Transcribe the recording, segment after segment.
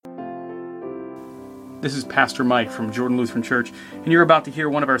This is Pastor Mike from Jordan Lutheran Church, and you're about to hear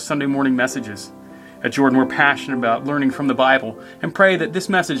one of our Sunday morning messages. At Jordan, we're passionate about learning from the Bible and pray that this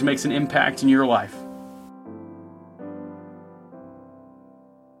message makes an impact in your life.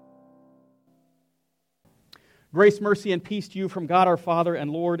 Grace, mercy, and peace to you from God our Father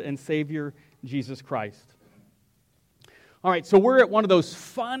and Lord and Savior, Jesus Christ. All right, so we're at one of those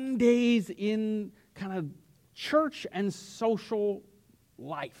fun days in kind of church and social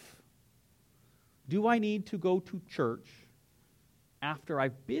life. Do I need to go to church after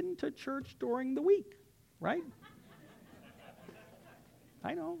I've been to church during the week, right?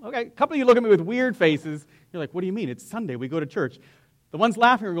 I know. Okay, a couple of you look at me with weird faces. You're like, what do you mean? It's Sunday, we go to church. The ones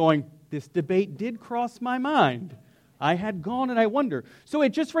laughing are going, this debate did cross my mind. I had gone and I wonder. So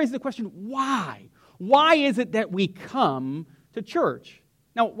it just raises the question, why? Why is it that we come to church?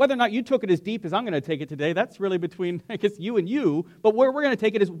 Now, whether or not you took it as deep as I'm going to take it today, that's really between, I guess, you and you. But where we're going to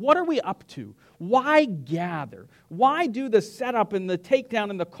take it is, what are we up to? Why gather? Why do the setup and the takedown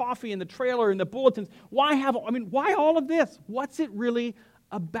and the coffee and the trailer and the bulletins? Why all of this? What's it really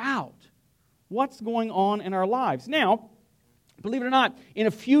about? What's going on in our lives? Now, believe it or not, in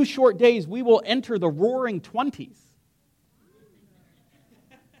a few short days, we will enter the roaring 20s.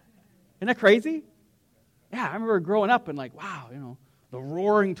 Isn't that crazy? Yeah, I remember growing up and like, wow, the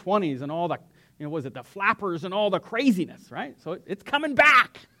roaring 20s and all the, the flappers and all the craziness, right? So it's coming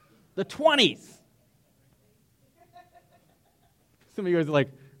back, the 20s. Some of you guys are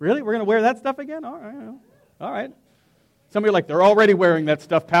like, really? We're going to wear that stuff again? All right. Some of you are like, they're already wearing that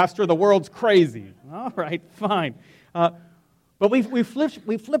stuff, Pastor. The world's crazy. All right, fine. But we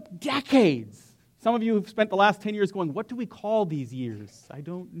flipped decades. Some of you have spent the last 10 years going, what do we call these years? I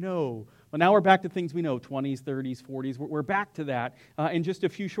don't know. Well, now we're back to things we know, 20s, 30s, 40s. We're back to that in just a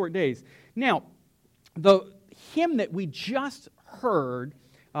few short days. Now, the hymn that we just heard,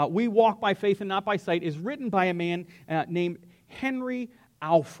 We Walk by Faith and Not by Sight, is written by a man named Henry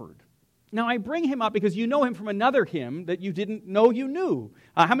Alford. Now, I bring him up because you know him from another hymn that you didn't know you knew.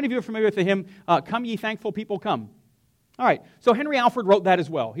 How many of you are familiar with the hymn, Come Ye Thankful People Come? All right, so Henry Alford wrote that as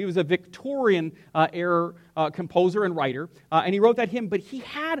well. He was a Victorian era composer and writer, and he wrote that hymn, but he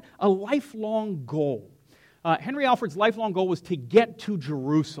had a lifelong goal. Henry Alford's lifelong goal was to get to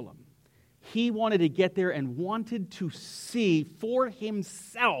Jerusalem. He wanted to get there and wanted to see for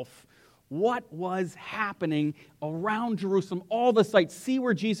himself what was happening around Jerusalem, all the sights, see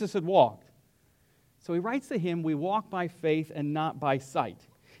where Jesus had walked. So he writes the hymn, We Walk by Faith and Not by Sight.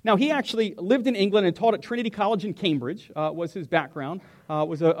 Now, he actually lived in England and taught at Trinity College in Cambridge, was his background.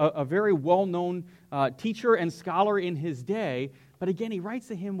 Was a very well-known teacher and scholar in his day. But again, he writes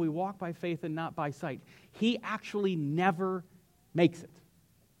the hymn, We Walk by Faith and Not by Sight. He actually never makes it.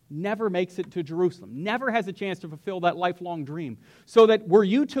 Never makes it to Jerusalem. Never has a chance to fulfill that lifelong dream. So that were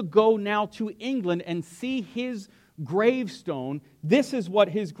you to go now to England and see his gravestone, this is what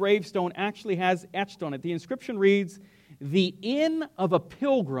his gravestone actually has etched on it. The inscription reads, The inn of a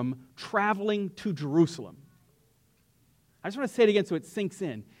pilgrim traveling to Jerusalem. I just want to say it again so it sinks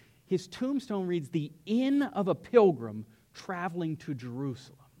in. His tombstone reads, The inn of a pilgrim traveling to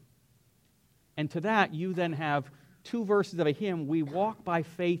Jerusalem. And to that, you then have two verses of a hymn, We Walk by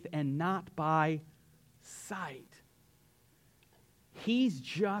Faith and Not by Sight. He's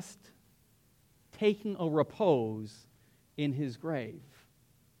just taking a repose in his grave,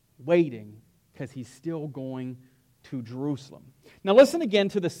 waiting because he's still going to Jerusalem. Now listen again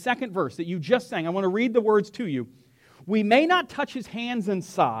to the second verse that you just sang. I want to read the words to you. We may not touch his hands and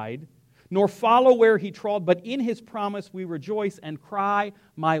side, nor follow where he trod, but in his promise we rejoice and cry,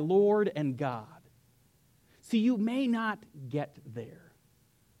 My Lord and God. See, you may not get there.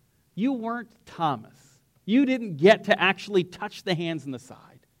 You weren't Thomas. You didn't get to actually touch the hands and the side.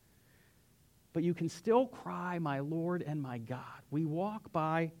 But you can still cry, My Lord and my God. We walk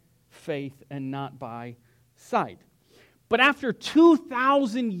by faith and not by sight. But after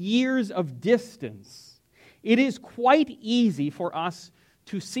 2,000 years of distance, it is quite easy for us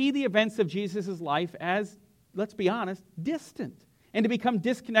to see the events of Jesus' life as, let's be honest, distant. And to become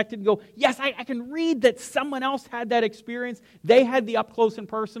disconnected and go, yes, I can read that someone else had that experience. They had the up close and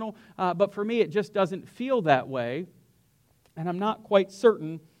personal. But for me, it just doesn't feel that way. And I'm not quite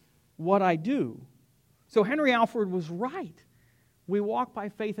certain what I do. So Henry Alford was right. We walk by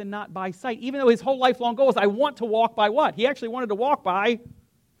faith and not by sight. Even though his whole lifelong goal is, I want to walk by what? He actually wanted to walk by,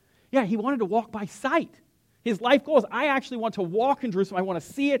 he wanted to walk by sight. His life goal is, I actually want to walk in Jerusalem. I want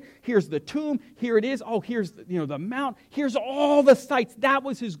to see it. Here's the tomb. Here it is. Oh, here's the mount. Here's all the sights. That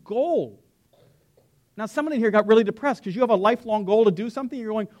was his goal. Now, someone in here got really depressed because you have a lifelong goal to do something.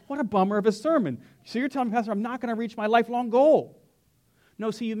 You're going, what a bummer of a sermon. So you're telling me, Pastor, I'm not going to reach my lifelong goal. No,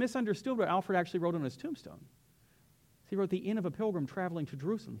 see, you misunderstood what Alfred actually wrote on his tombstone. He wrote the inn of a pilgrim traveling to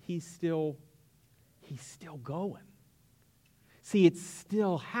Jerusalem. He's still going. See, it's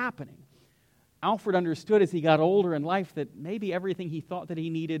still happening. Alfred understood as he got older in life that maybe everything he thought that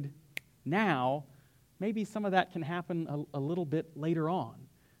he needed now, maybe some of that can happen a little bit later on,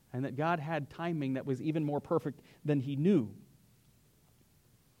 and that God had timing that was even more perfect than he knew.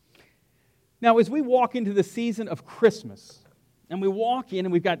 Now, as we walk into the season of Christmas, and we walk in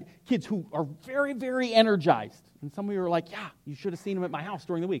and we've got kids who are very, very energized, and some of you are like, yeah, you should have seen them at my house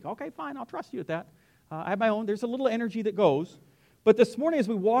during the week. Okay, fine, I'll trust you at that. I have my own. There's a little energy that goes. But this morning, as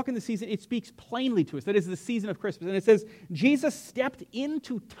we walk in the season, it speaks plainly to us. That is the season of Christmas. And it says, Jesus stepped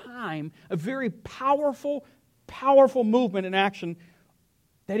into time, a very powerful, powerful movement in action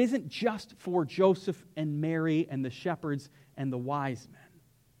that isn't just for Joseph and Mary and the shepherds and the wise men.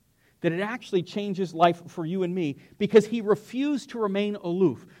 That it actually changes life for you and me because he refused to remain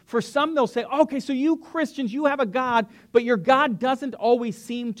aloof. For some, they'll say, okay, so you Christians, you have a God, but your God doesn't always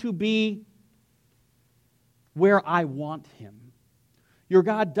seem to be where I want him. Your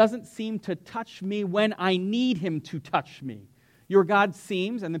God doesn't seem to touch me when I need him to touch me. Your God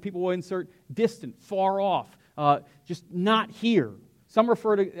seems, and then people will insert distant, far off, just not here. Some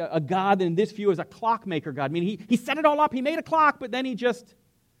refer to a God in this view as a clockmaker God. I mean, he set it all up, he made a clock, but then he just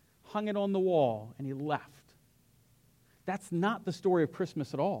hung it on the wall and he left. That's not the story of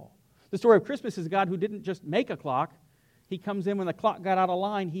Christmas at all. The story of Christmas is a God who didn't just make a clock. He comes in when the clock got out of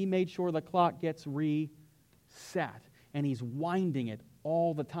line, he made sure the clock gets reset. And he's winding it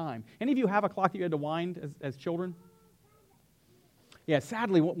all the time. Any of you have a clock that you had to wind as children? Yeah,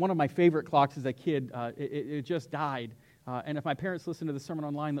 sadly, one of my favorite clocks as a kid, it just died. And if my parents listen to the sermon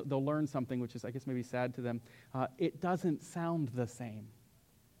online, they'll learn something, which is, I guess, maybe sad to them. It doesn't sound the same.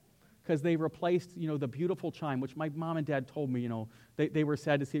 Because they replaced, the beautiful chime, which my mom and dad told me, they were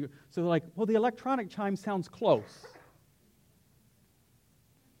sad to see. So they're like, well, the electronic chime sounds close.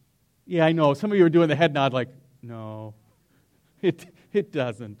 Yeah, I know. Some of you are doing the head nod like, no, it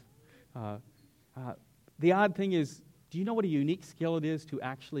doesn't. The odd thing is, do you know what a unique skill it is to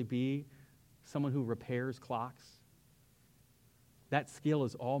actually be someone who repairs clocks? That skill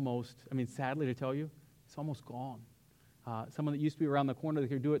is almost, sadly to tell you, it's almost gone. Someone that used to be around the corner that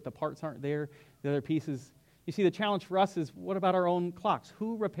could do it, the parts aren't there, the other pieces. You see, the challenge for us is, what about our own clocks?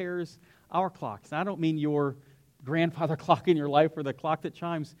 Who repairs our clocks? And I don't mean your grandfather clock in your life or the clock that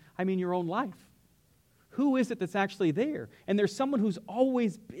chimes. I mean your own life. Who is it that's actually there? And there's someone who's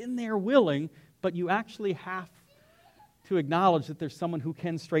always been there willing, but you actually have to acknowledge that there's someone who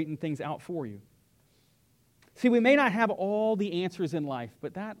can straighten things out for you. See, we may not have all the answers in life,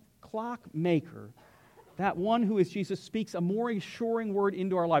 but that clock maker, that one who is Jesus, speaks a more assuring word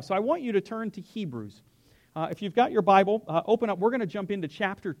into our lives. So I want you to turn to Hebrews. If you've got your Bible, open up. We're going to jump into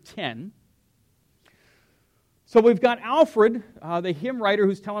chapter 10. So we've got Alfred, the hymn writer,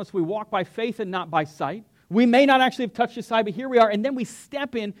 who's telling us we walk by faith and not by sight. We may not actually have touched the side, but here we are. And then we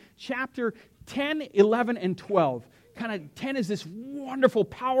step in chapter 10, 11, and 12. 10 is this wonderful,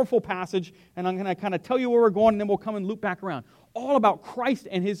 powerful passage, and I'm going to kind of tell you where we're going, and then we'll come and loop back around. All about Christ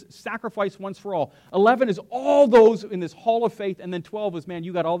and his sacrifice once for all. 11 is all those in this hall of faith, and then 12 is, man,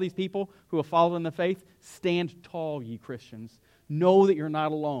 you got all these people who have followed in the faith. Stand tall, ye Christians. Know that you're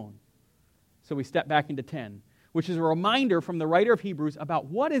not alone. So we step back into 10, which is a reminder from the writer of Hebrews about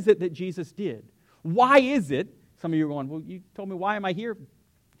what is it that Jesus did. Why is it? Some of you are going, well, you told me, why am I here?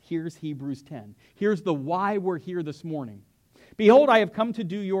 Here's Hebrews 10. Here's the why we're here this morning. Behold, I have come to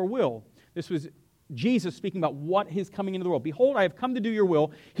do your will. This was Jesus speaking about what is coming into the world. Behold, I have come to do your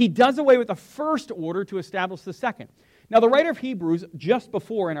will. He does away with the first order to establish the second. Now, the writer of Hebrews, just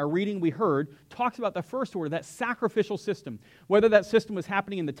before in our reading we heard, talks about the first order, that sacrificial system. Whether that system was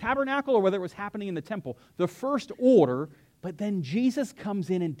happening in the tabernacle or whether it was happening in the temple. The first order, but then Jesus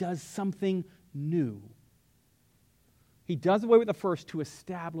comes in and does something new. He does away with the first to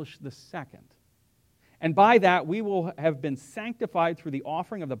establish the second. And by that, we will have been sanctified through the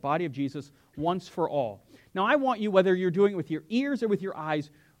offering of the body of Jesus once for all. Now, I want you, whether you're doing it with your ears or with your eyes,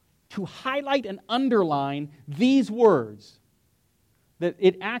 to highlight and underline these words. That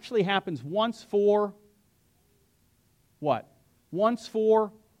it actually happens once for what? Once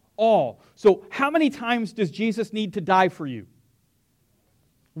for all. So, how many times does Jesus need to die for you?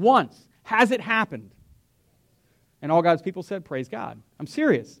 Once. Has it happened? And all God's people said, praise God. I'm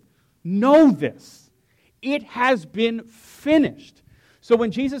serious. Know this. It has been finished. So when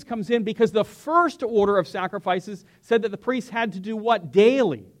Jesus comes in, because the first order of sacrifices said that the priests had to do what?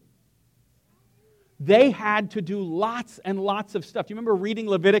 Daily. They had to do lots and lots of stuff. Do you remember reading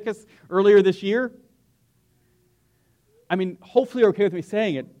Leviticus earlier this year? I mean, hopefully you're okay with me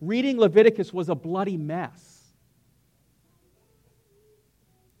saying it. Reading Leviticus was a bloody mess.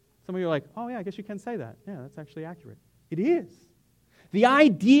 Some of you are like, oh yeah, I guess you can say that. Yeah, that's actually accurate. It is. The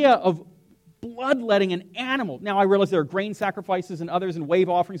idea of bloodletting an animal. Now, I realize there are grain sacrifices and others and wave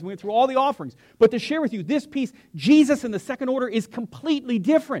offerings. We went through all the offerings. But to share with you, this piece, Jesus in the second order is completely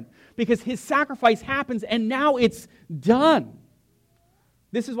different because his sacrifice happens and now it's done.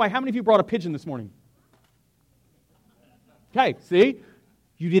 This is why, how many of you brought a pigeon this morning? Okay, see?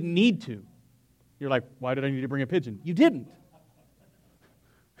 You didn't need to. You're like, why did I need to bring a pigeon? You didn't.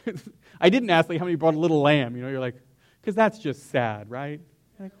 I didn't ask like how many brought a little lamb. You're like, because that's just sad, right?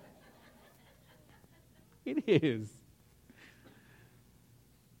 Like, it is.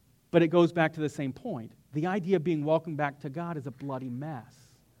 But it goes back to the same point. The idea of being welcomed back to God is a bloody mess.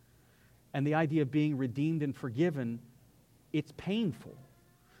 And the idea of being redeemed and forgiven, it's painful.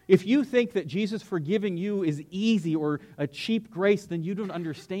 If you think that Jesus forgiving you is easy or a cheap grace, then you don't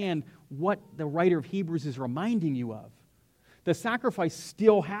understand what the writer of Hebrews is reminding you of. The sacrifice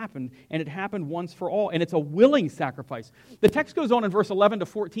still happened, and it happened once for all, and it's a willing sacrifice. The text goes on in verse 11 to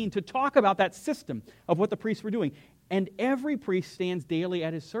 14 to talk about that system of what the priests were doing. And every priest stands daily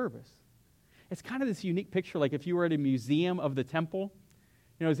at his service. It's kind of this unique picture, like if you were at a museum of the temple,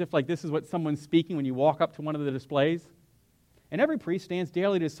 as if like this is what someone's speaking when you walk up to one of the displays. And every priest stands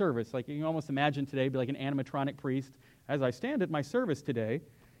daily at his service. Like you can almost imagine today, be like an animatronic priest. As I stand at my service today,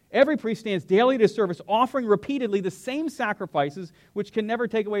 every priest stands daily at his service, offering repeatedly the same sacrifices which can never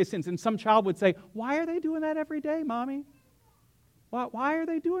take away his sins. And some child would say, why are they doing that every day, Mommy? Why are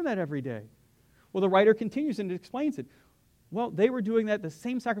they doing that every day? Well, the writer continues and explains it. Well, they were doing that, the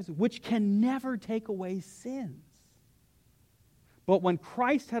same sacrifice, which can never take away sins. But when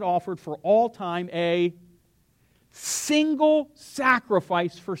Christ had offered for all time a single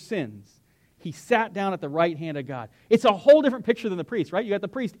sacrifice for sins, he sat down at the right hand of God. It's a whole different picture than the priest, right? You got the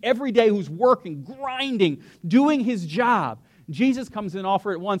priest every day who's working, grinding, doing his job. Jesus comes and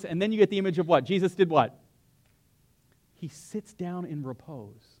offers it once, and then you get the image of what? Jesus did what? He sits down in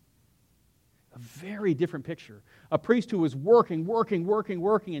repose. A very different picture. A priest who was working,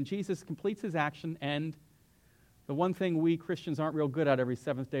 and Jesus completes his action, and the one thing we Christians aren't real good at every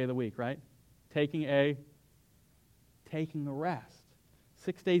seventh day of the week, right? Taking a rest.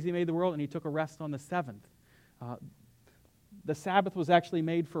 6 days he made the world, and he took a rest on the seventh. The Sabbath was actually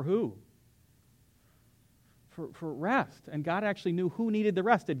made for who? For rest. And God actually knew who needed the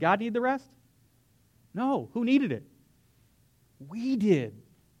rest. Did God need the rest? No. Who needed it? We did.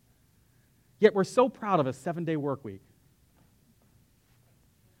 Yet we're so proud of a 7-day work week.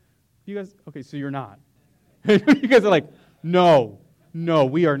 You guys, okay, so you're not. You guys are like, no,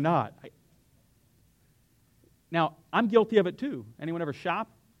 we are not. Now, I'm guilty of it too. Anyone ever shop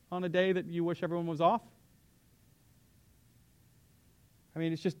on a day that you wish everyone was off? I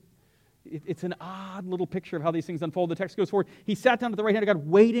mean, it's an odd little picture of how these things unfold. The text goes forward. He sat down at the right hand of God,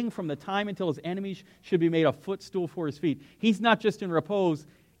 waiting from the time until his enemies should be made a footstool for his feet. He's not just in repose,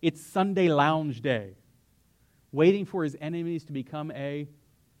 it's Sunday lounge day, waiting for his enemies to become a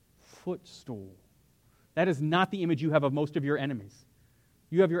footstool. That is not the image you have of most of your enemies.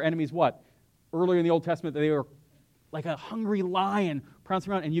 You have your enemies what? Earlier in the Old Testament, they were like a hungry lion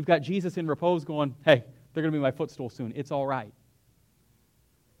prancing around, and you've got Jesus in repose going, hey, they're going to be my footstool soon. It's all right.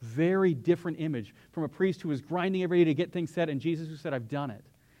 Very different image from a priest who was grinding every day to get things set, and Jesus who said, I've done it,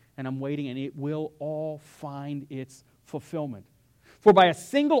 and I'm waiting, and it will all find its fulfillment. For by a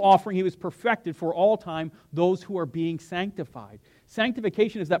single offering he was perfected for all time those who are being sanctified.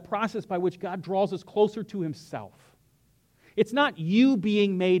 Sanctification is that process by which God draws us closer to himself. It's not you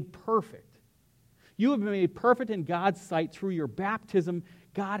being made perfect. You have been made perfect in God's sight through your baptism.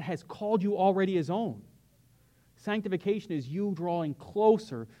 God has called you already his own. Sanctification is you drawing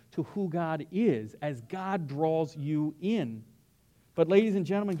closer to who God is as God draws you in. But ladies and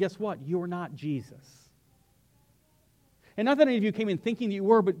gentlemen, guess what? You're not Jesus. And not that any of you came in thinking that you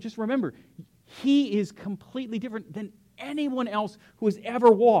were, but just remember, he is completely different than anyone else who has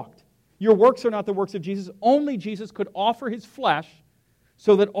ever walked. Your works are not the works of Jesus. Only Jesus could offer his flesh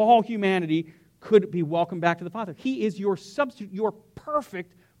so that all humanity could be welcomed back to the Father. He is your substitute, your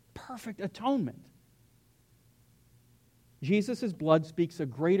perfect atonement. Jesus' blood speaks a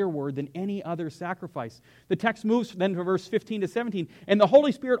greater word than any other sacrifice. The text moves then to verse 15 to 17, and the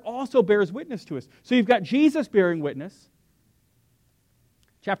Holy Spirit also bears witness to us. So you've got Jesus bearing witness.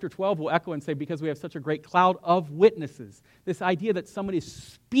 Chapter 12 will echo and say, because we have such a great cloud of witnesses. This idea that somebody is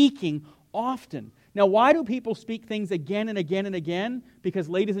speaking often. Now, why do people speak things again and again and again? Because,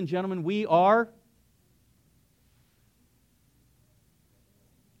 ladies and gentlemen, we are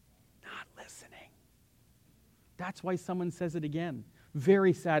not listening. That's why someone says it again.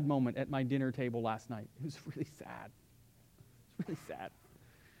 Very sad moment at my dinner table last night. It was really sad. It was really sad.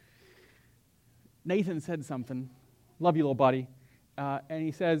 Nathan said something. Love you, little buddy. And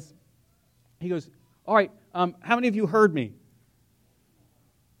he goes, all right, how many of you heard me?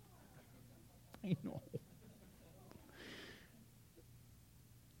 I know.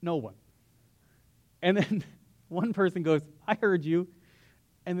 No one. And then one person goes, I heard you.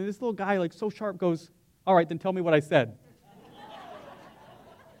 And then this little guy, like so sharp, goes, all right, then tell me what I said.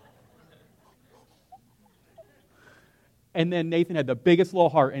 And then Nathan had the biggest little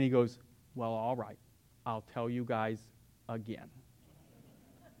heart, and he goes, well, all right, I'll tell you guys again.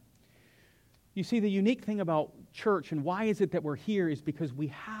 You see, the unique thing about church, and why is it that we're here, is because we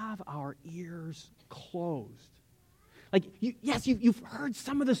have our ears closed. Like, you've heard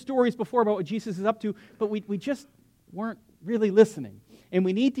some of the stories before about what Jesus is up to, but we just weren't really listening. And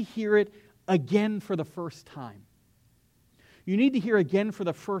we need to hear it again for the first time. You need to hear again for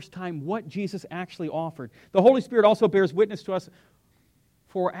the first time what Jesus actually offered. The Holy Spirit also bears witness to us,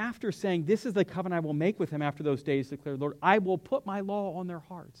 for after saying, this is the covenant I will make with him after those days, declared the Lord, I will put my law on their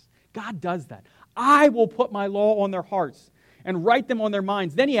hearts. God does that. I will put my law on their hearts and write them on their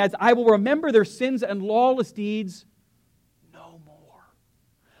minds. Then he adds, I will remember their sins and lawless deeds no more.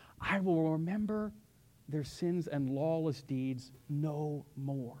 I will remember their sins and lawless deeds no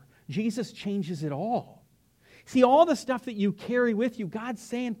more. Jesus changes it all. See, all the stuff that you carry with you, God's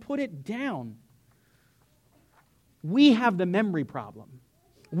saying, put it down. We have the memory problem.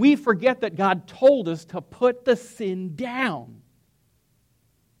 We forget that God told us to put the sin down.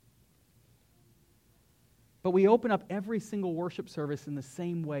 But we open up every single worship service in the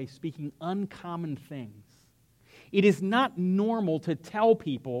same way, speaking uncommon things. It is not normal to tell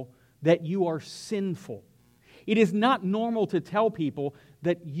people that you are sinful. It is not normal to tell people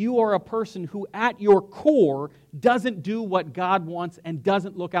that you are a person who at your core doesn't do what God wants and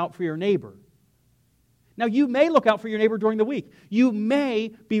doesn't look out for your neighbor. Now, you may look out for your neighbor during the week. You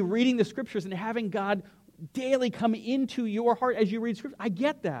may be reading the Scriptures and having God daily come into your heart as you read Scripture. I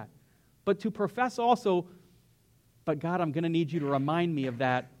get that. But to profess also, but God, I'm going to need you to remind me of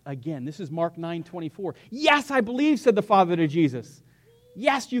that again. This is Mark 9:24. Yes, I believe, said the Father to Jesus.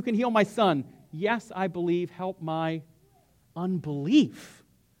 Yes, you can heal my son. Yes, I believe, help my unbelief.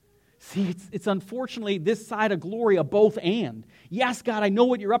 See, it's unfortunately this side of glory, a both and. Yes, God, I know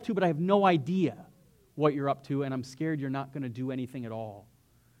what you're up to, but I have no idea what you're up to, and I'm scared you're not going to do anything at all.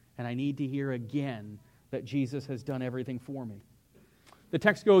 And I need to hear again that Jesus has done everything for me. The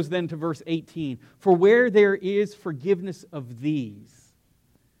text goes then to verse 18. For where there is forgiveness of these,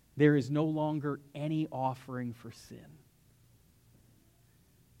 there is no longer any offering for sin.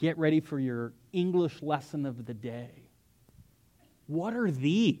 Get ready for your English lesson of the day. What are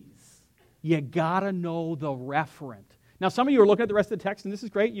these? You gotta know the referent. Now, some of you are looking at the rest of the text, and this is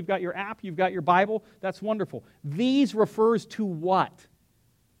great. You've got your app, you've got your Bible. That's wonderful. These refers to what?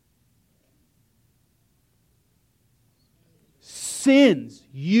 Sins.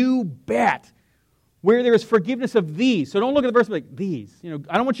 You bet. Where there is forgiveness of these. So don't look at the verse like, these.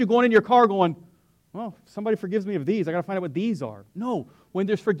 I don't want you going in your car going, well, if somebody forgives me of these, I got to find out what these are. No. When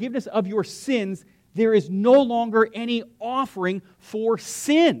there's forgiveness of your sins, there is no longer any offering for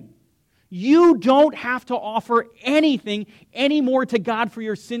sin. You don't have to offer anything anymore to God for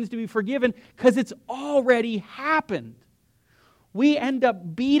your sins to be forgiven because it's already happened. We end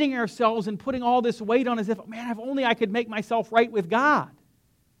up beating ourselves and putting all this weight on as if, man, if only I could make myself right with God.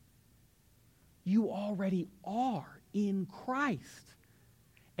 You already are in Christ.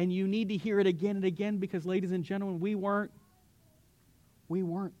 And you need to hear it again and again because, ladies and gentlemen, we weren't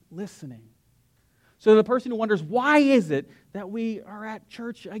listening. So the person who wonders, why is it that we are at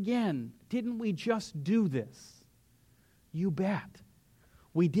church again? Didn't we just do this? You bet.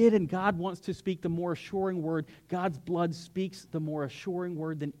 We did, and God wants to speak the more assuring word. God's blood speaks the more assuring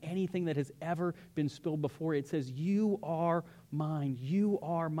word than anything that has ever been spilled before. It says, you are mine. You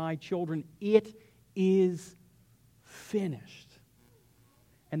are my children. It is finished.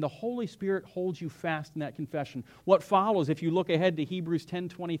 And the Holy Spirit holds you fast in that confession. What follows, if you look ahead to Hebrews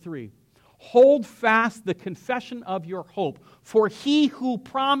 10:23, hold fast the confession of your hope, for he who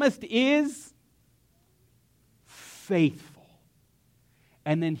promised is faithful.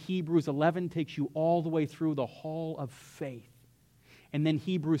 And then Hebrews 11 takes you all the way through the hall of faith. And then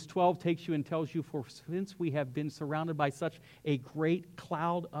Hebrews 12 takes you and tells you, for since we have been surrounded by such a great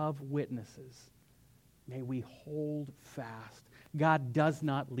cloud of witnesses, may we hold fast. God does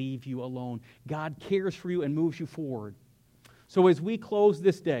not leave you alone. God cares for you and moves you forward. So as we close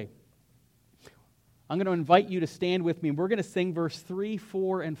this day, I'm going to invite you to stand with me. We're going to sing verse 3,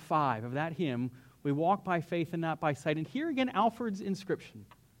 4, and 5 of that hymn, We walk by faith and not by sight. And here again, Alfred's inscription.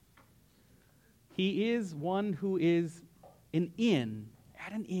 He is one who is at an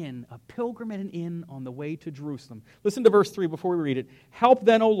inn, a pilgrim at an inn on the way to Jerusalem. Listen to verse 3 before we read it. Help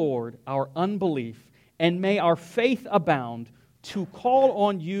then, O Lord, our unbelief, and may our faith abound to call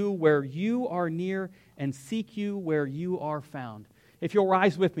on you where you are near and seek you where you are found. If you'll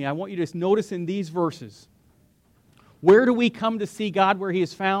rise with me, I want you to just notice in these verses, where do we come to see God where He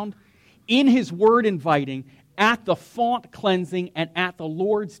is found? In His Word inviting, at the font cleansing, and at the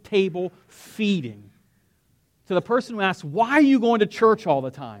Lord's table feeding. To the person who asks, why are you going to church all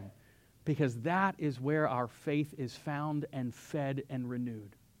the time? Because that is where our faith is found and fed and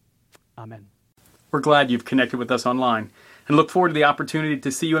renewed. Amen. We're glad you've connected with us online and look forward to the opportunity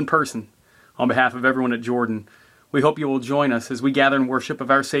to see you in person. On behalf of everyone at Jordan, we hope you will join us as we gather in worship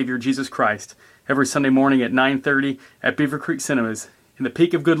of our Savior, Jesus Christ, every Sunday morning at 9:30 at Beaver Creek Cinemas in the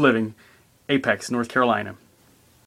Peak of Good Living, Apex, North Carolina.